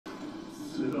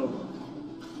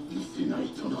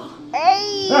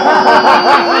Hey!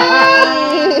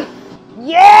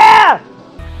 Yeah!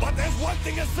 But there's one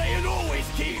thing a Saiyan always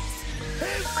keeps.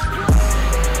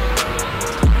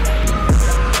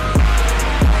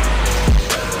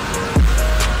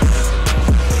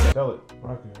 Tell it.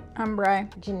 Rocky. I'm Bri.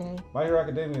 Janae. My Hero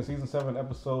Academia Season 7,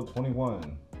 Episode 21.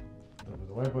 That was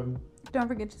the like button. Don't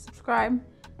forget to subscribe.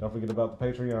 Don't forget about the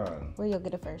Patreon. Well, you'll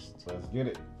get it first. Let's get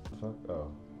it. Fuck.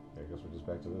 Oh, I guess we're just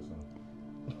back to this now.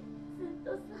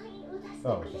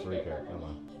 Oh, it's just a recap. Never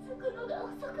mind.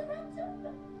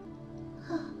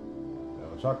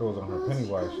 Choco was on her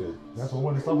Pennywise shit. That's what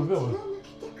wanted to stop the villain.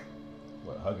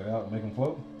 What, hug it out and make him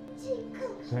float?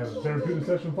 To have a therapeutic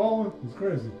session falling, it's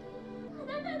crazy.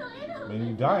 I mean,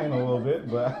 you dying a little bit,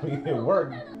 but I mean, it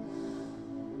worked.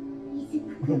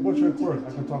 What's your quirk? I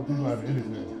can talk to you about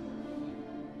anything.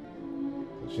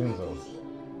 Shinzo.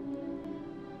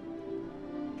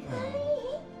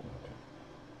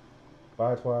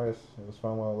 Bye twice. It was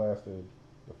fun while it lasted.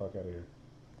 Get the fuck out of here.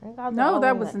 No,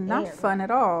 that was not fun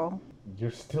at all.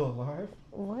 You're still alive?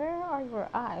 Where are your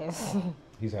eyes?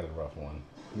 He's had a rough one.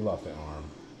 He lost an arm.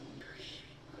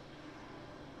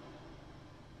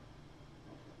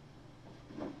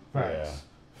 Facts.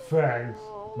 Facts.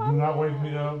 Do not wake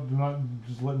me up. Do not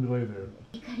just let me lay there.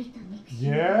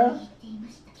 Yeah?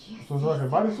 So it's like a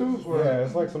bodysuit? Or? Yeah,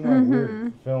 it's like some like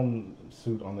weird film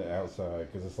suit on the outside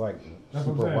because it's like That's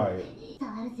super what I'm white.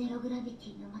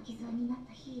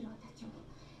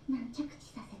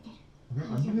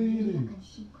 I'm bleeding.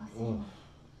 Ugh,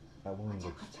 that woman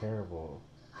looks terrible.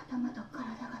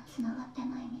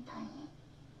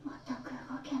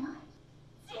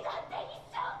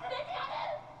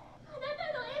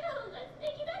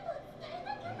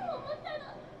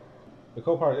 The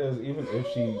cool part is, even if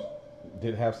she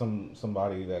did have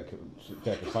somebody that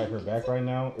could fight her back right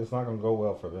now, it's not gonna go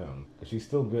well for them. Cause she's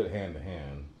still good hand to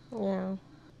hand. Yeah.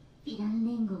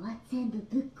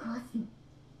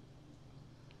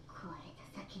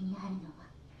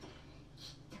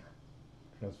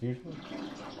 Transfusion?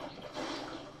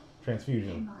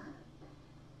 Transfusion.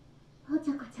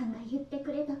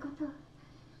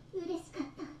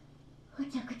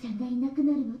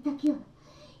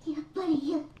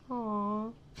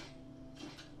 Aww.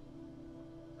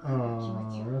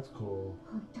 That's cool.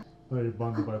 They're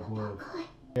bonded by blood.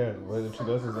 Yeah, but if she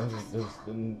does this,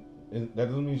 then that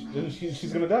doesn't mean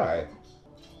she's gonna die.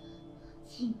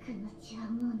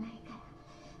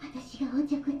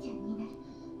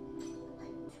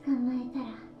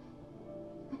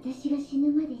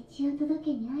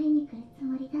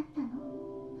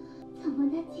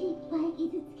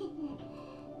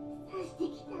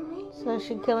 So is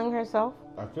she killing herself?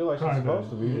 I feel like she's supposed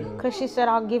to be. Yeah. Because she said,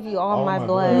 I'll give you all my That's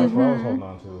blood. what I was holding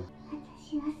on to.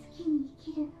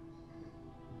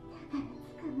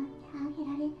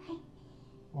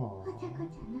 Aww.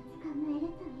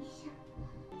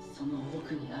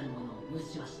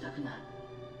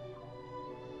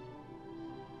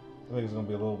 I think it's gonna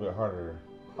be a little bit harder.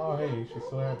 Oh, hey, she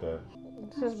still had that.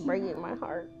 It's just breaking my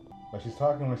heart. Like she's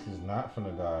talking like she's not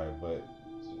finna die, but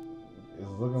it's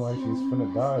looking like she's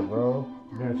finna die, bro.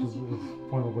 Yeah, she's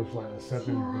point of which like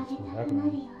accepting what's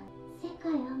happening.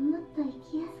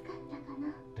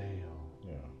 Damn.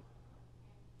 Yeah.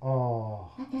 Oh.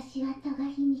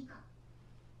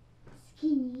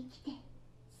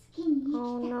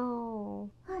 Oh no.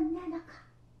 I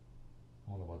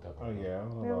don't know about that. Oh yeah. I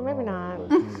don't know Yeah, about maybe that, not.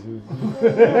 but she's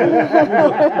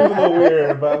a little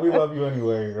weird, but we love you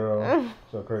anyway, girl.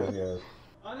 So crazy ass.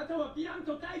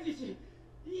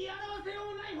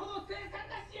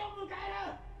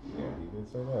 Yeah, he did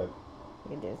say that.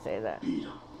 You did say that.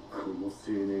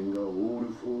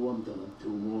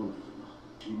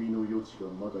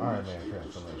 Iron Man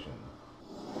transformation.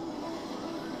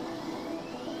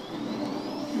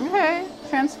 Okay,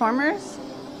 Transformers.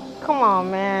 Come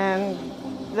on, man.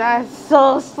 That's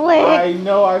so slick. I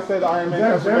know I said Iron Man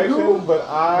Is that transformation, cool? but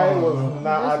I was This is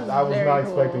not. I was very not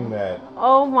cool. expecting that.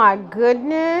 Oh my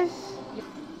goodness.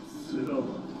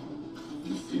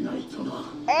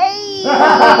 Hey!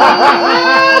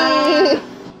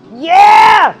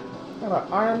 Yeah! What kind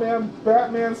of Iron Man,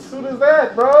 Batman suit is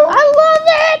that, bro? I love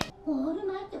it!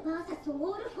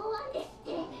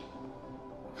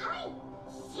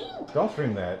 Don't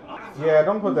stream that. Yeah,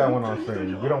 don't put that one on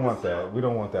stream. We don't want that. We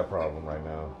don't want that problem right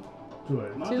now. Too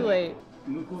late. Too late.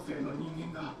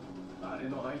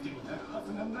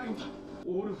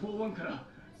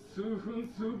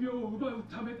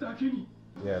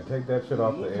 Yeah, take that shit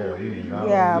off the air. We do not,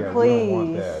 Yeah, we don't want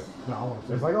please. that. No, I want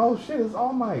to It's like, oh shit, it's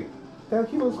All Might. That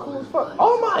he was cool as fuck.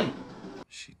 All Might!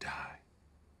 She died.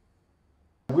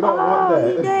 We don't want Oh,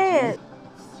 that. he did.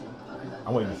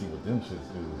 I'm waiting to see what them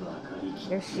shits do.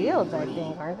 They're shields, I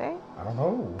think, aren't they? I don't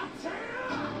know.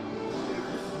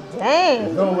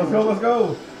 Dang. Let's go, let's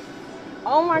go.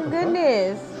 Oh my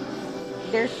goodness.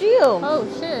 They're shields. Oh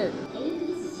shit.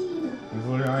 He's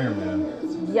literally Iron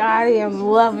Man. Yeah, I am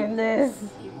loving this.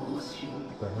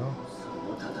 What the hell?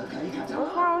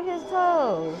 What's wrong with his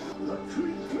toes?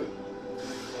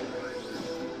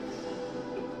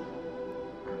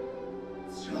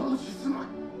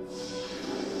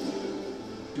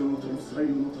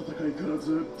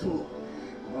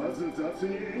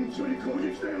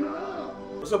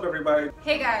 What's up, everybody?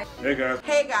 Hey guys. Hey, guys.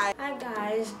 Hey guys. Hi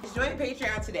guys. Join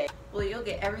Patreon today. Well, you'll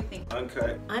get everything.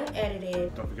 Uncut.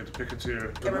 Unedited. Don't forget to pick a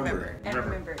tier. And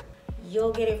remember.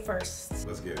 You'll get it first.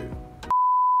 Let's get it.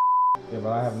 Yeah,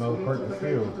 but I have no quirk to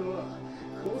steal.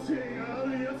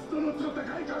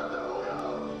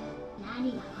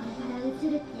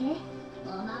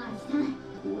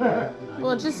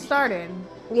 Well, it just started.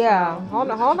 Yeah, hold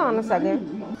on a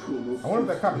second. I wonder if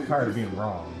that cop is tired of being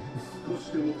wrong.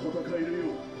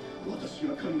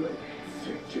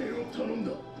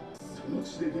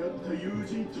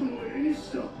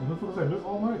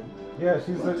 All night. Yeah,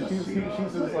 she's just like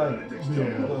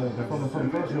from the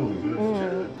first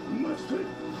movie.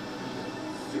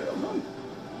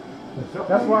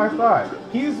 That's why I thought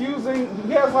he has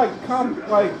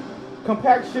like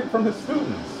compact shit from his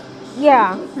students.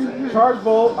 Yeah. Charge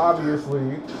Bolt,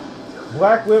 obviously.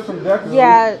 Black Lip from Deku.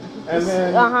 Yeah. And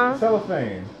then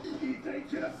Cellophane.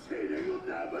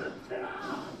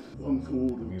 The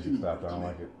music stopped. I don't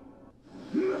like it.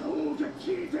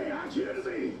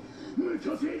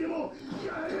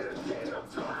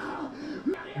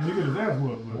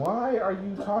 Why are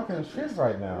you talking shit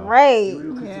right now? Right.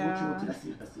 Yeah.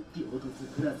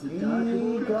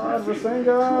 God,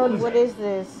 Rasengan. What is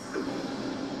this?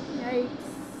 Yikes.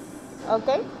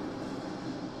 Okay.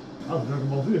 I was Dragon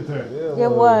Ball Z attack. It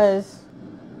was.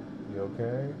 You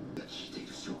okay?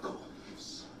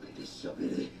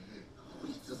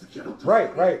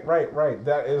 Right.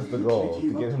 That is the goal.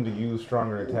 To get him to use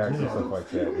stronger attacks and stuff like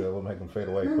that. It'll make him fade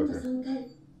away quicker. Damn.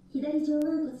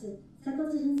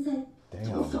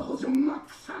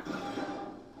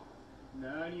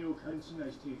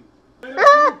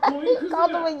 He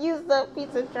called him a used up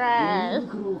piece of trash.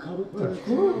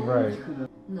 Right.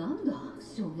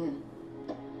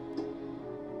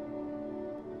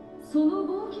 その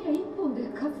棒切れ一本で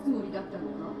勝つつもりだったの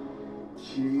か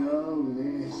違う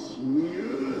ね親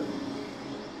友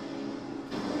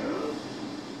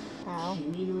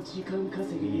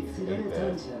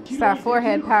It's that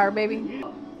forehead power, baby.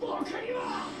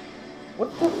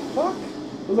 What the fuck?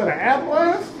 Was that an ab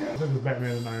blast? I think it's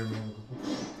Batman and Iron Man.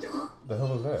 The hell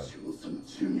was that?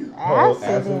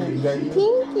 Acid and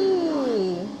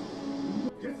pinky.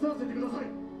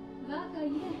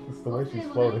 It's the way she's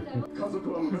floating.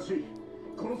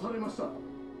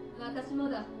 私も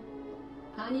だ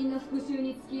他人の復讐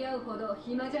に付き合うほど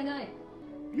暇じゃない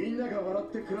みんなが笑っ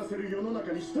て暮らせる世の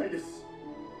中にしたいです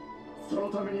その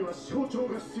ためには象徴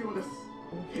が必要です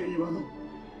平和の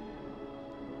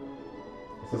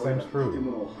It's the same screw. 建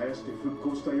物を生やして復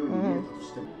興したように見えたと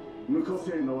しても無個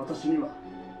性の私には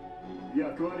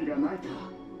役割がないか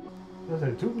ら Is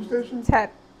that Tube Station?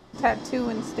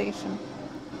 Tattooing station.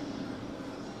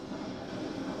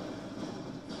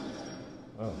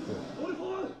 Oh, shit.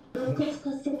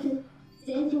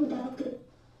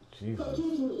 Jesus.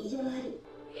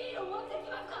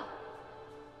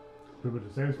 Pretty much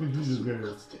the same speech you just gave.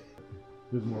 This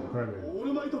is more crybaby.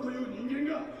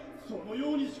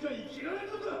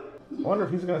 I wonder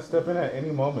if he's gonna step in at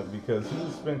any moment because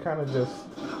he's been kind of just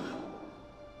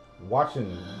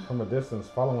watching from a distance,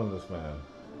 following this man.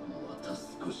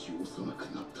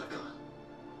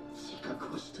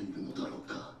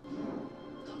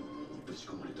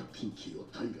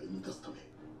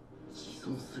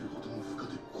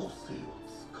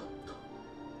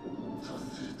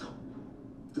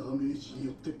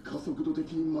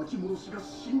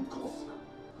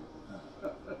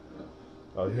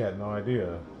 Oh, he had no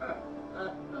idea.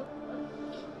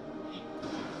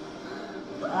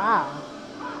 Wow.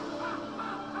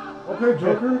 Okay,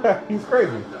 Joker. He's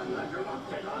crazy.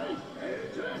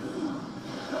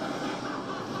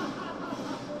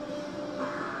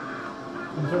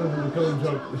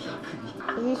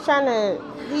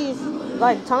 He's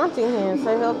like taunting him,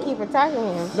 so he'll keep attacking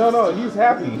him. No, he's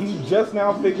happy. He just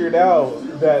now figured out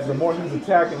that the more he's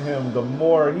attacking him, the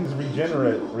more he's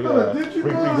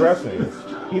regressing.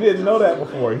 He didn't know that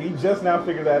before. He just now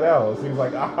figured that out. So he's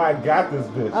like, I got this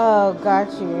bitch. Oh,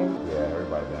 got you. Yeah,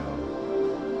 everybody down.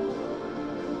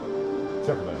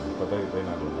 Except for them, but they're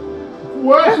not doing nothing.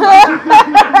 What?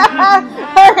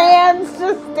 Her hands just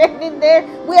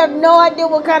We have no idea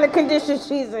what kind of condition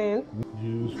she's in.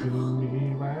 You spinning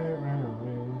me right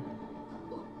round.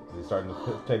 Is he starting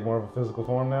to take more of a physical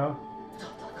form now?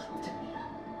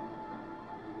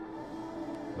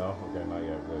 No? Okay, not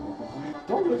yet. Good.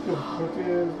 Don't look at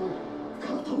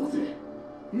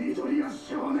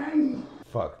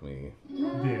Fuck me. Yeah,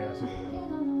 I see that.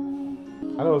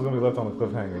 I know it's gonna be left on the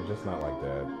cliffhanger, just not like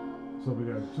that. So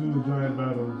we got 2 giant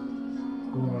battles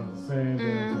going on at the same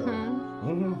damn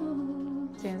time.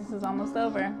 See, this is almost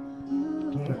over.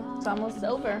 It's almost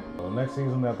over. Well, the next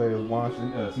season that they launched,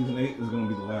 season 8 is gonna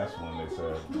be the last one. They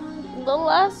said. The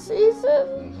last season?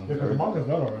 Mm-hmm. Yeah, 'cause the manga's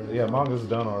done already. Yeah, manga's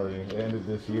done already. It ended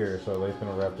this year, so they're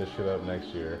gonna wrap this shit up next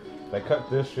year. They cut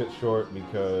this shit short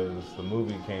because the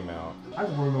movie came out. I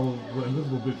just want to know what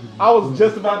Invisible Bitch is. I was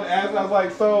just about to ask. I was like,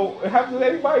 so has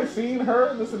anybody seen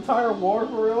her this entire war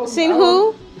for real? Seen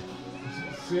who?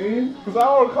 Seen? Because I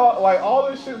don't recall, like, all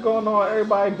this shit going on,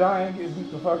 everybody dying, getting beat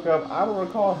the fuck up. I don't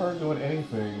recall her doing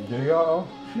anything. Do y'all?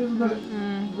 She hasn't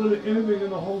done really anything in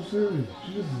the whole series.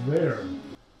 She's just there.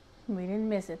 We didn't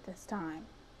miss it this time.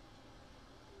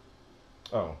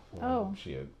 Oh. Well, Oh.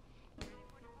 Shit.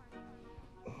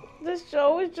 This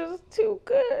show is just too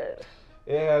good.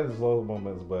 It had its low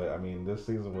moments, but I mean, this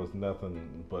season was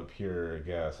nothing but pure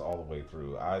gas all the way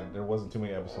through. There wasn't too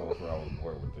many episodes where I was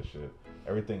bored with this shit.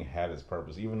 Everything had its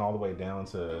purpose, even all the way down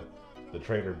to the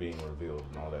traitor being revealed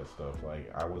and all that stuff.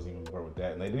 Like, I wasn't even bored with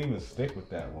that, and they didn't even stick with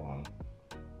that long.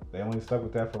 They only stuck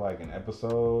with that for like an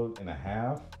episode and a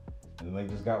half, and then they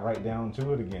just got right down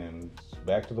to it again.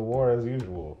 Back to the war as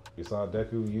usual. We saw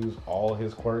Deku use all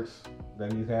his quirks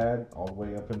that he's had all the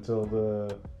way up until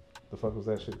the fuck was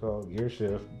that shit called? Gear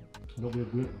shift. Nobody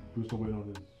good. We're still waiting on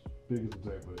his biggest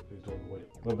attack, but they told him to wait.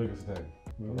 What biggest attack?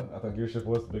 I thought Gear shift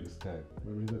was the biggest attack.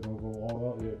 Maybe he's not gonna go all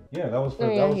out yet. Yeah, that was for,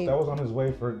 that was on his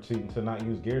way to not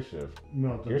use Gear shift.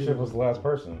 No, Gear shift was the last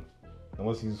person.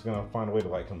 Unless he's gonna find a way to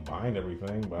like combine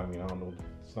everything, but I mean I don't know.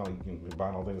 It's not like you can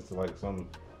combine all things to like some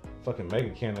fucking mega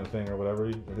cannon thing or whatever.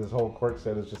 His whole quirk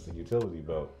set is just a utility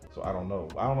belt. So I don't know.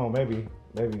 Maybe.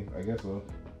 I guess so.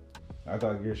 I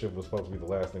thought Gear Shift was supposed to be the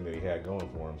last thing that he had going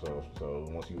for him. So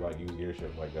once you like use Gear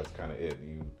Shift, like that's kind of it.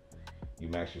 You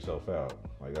max yourself out.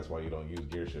 Like that's why you don't use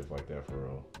Gear Shift like that for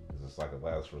real. It's just like a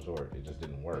last resort. It just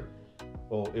didn't work.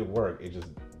 Well, it worked. It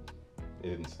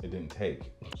didn't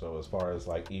take. So as far as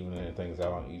like evening things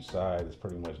out on each side, it's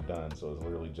pretty much done. So it's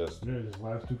literally just these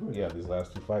last 2 fights. Yeah, these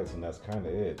last 2 fights, and that's kind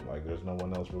of it. Like there's no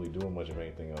one else really doing much of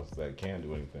anything else that can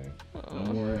do anything.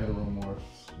 No more heteromorphs.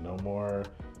 No more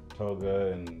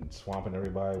Toga and swamping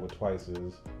everybody with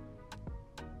twices.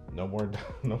 No more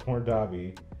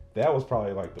Dabi. That was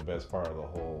probably like the best part of the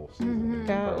whole season.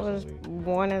 That was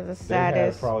one of the They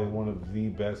saddest. had probably one of the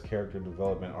best character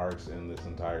development arcs in this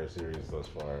entire series thus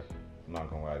far. I'm not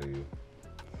gonna lie to you.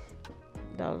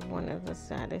 That was one of the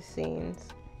saddest scenes.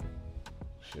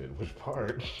 Shit, which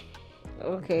part?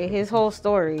 Okay, his whole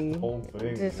story. Whole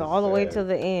thing. Just is all the way sad. to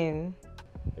the end.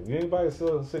 If anybody's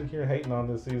still sitting here hating on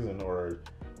this season or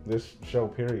this show,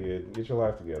 period, get your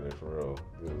life together for real.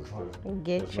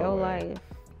 Get your life.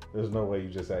 There's no way you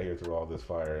just sat here through all this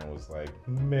fire and was like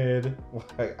mid.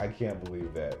 Like I can't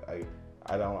believe that.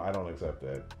 I don't accept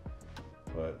that.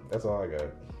 But that's all I got.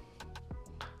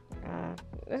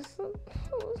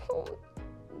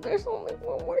 There's only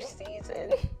one more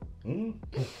season.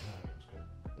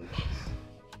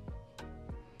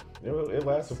 It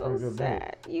lasted So for a good sad.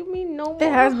 minute. You mean no more?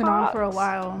 It has been on Hops? for a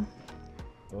while.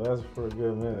 It lasted for a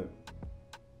good minute.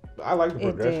 I like the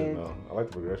progression did. though. I like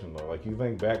the progression though. Like you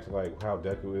think back to like how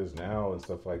Deku is now and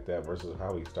stuff like that versus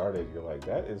how he started. You're like,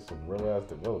 that is some real ass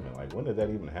development. Like when did that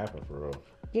even happen for real?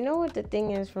 You know what the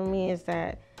thing is for me is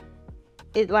that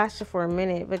it lasted for a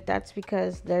minute, but that's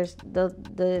because there's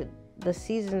the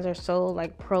seasons are so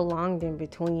like prolonged in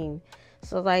between.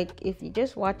 So like if you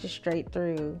just watch it straight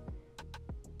through,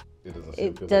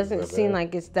 it doesn't seem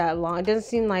like it's that long. It doesn't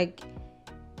seem like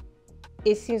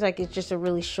it seems like it's just a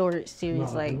really short series. No,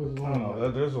 I like don't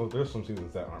know. There's some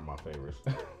seasons that aren't my favorites.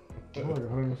 Like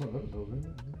 100 something episodes,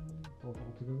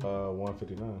 isn't it?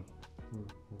 159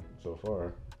 so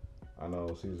far. I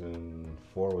know season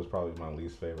 4 was probably my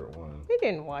least favorite one. we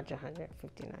didn't watch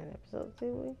 159 episodes,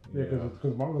 did we? Yeah,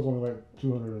 because manga's only like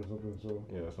 200 or something. So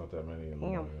Yeah, it's not that many in the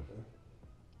Damn. manga.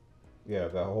 Yeah,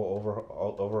 that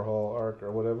whole overhaul arc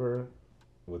or whatever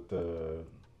with the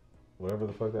whatever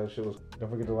the fuck that shit was. Don't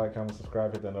forget to like, comment,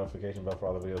 subscribe, hit that notification bell for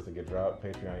all the videos that get dropped.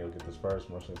 Patreon, you'll get this first.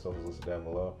 Most socials listed down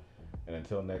below. And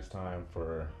until next time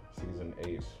for season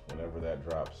 8, whenever that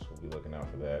drops, we'll be looking out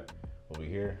for that. We'll be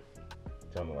here.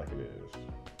 Tell me like it is.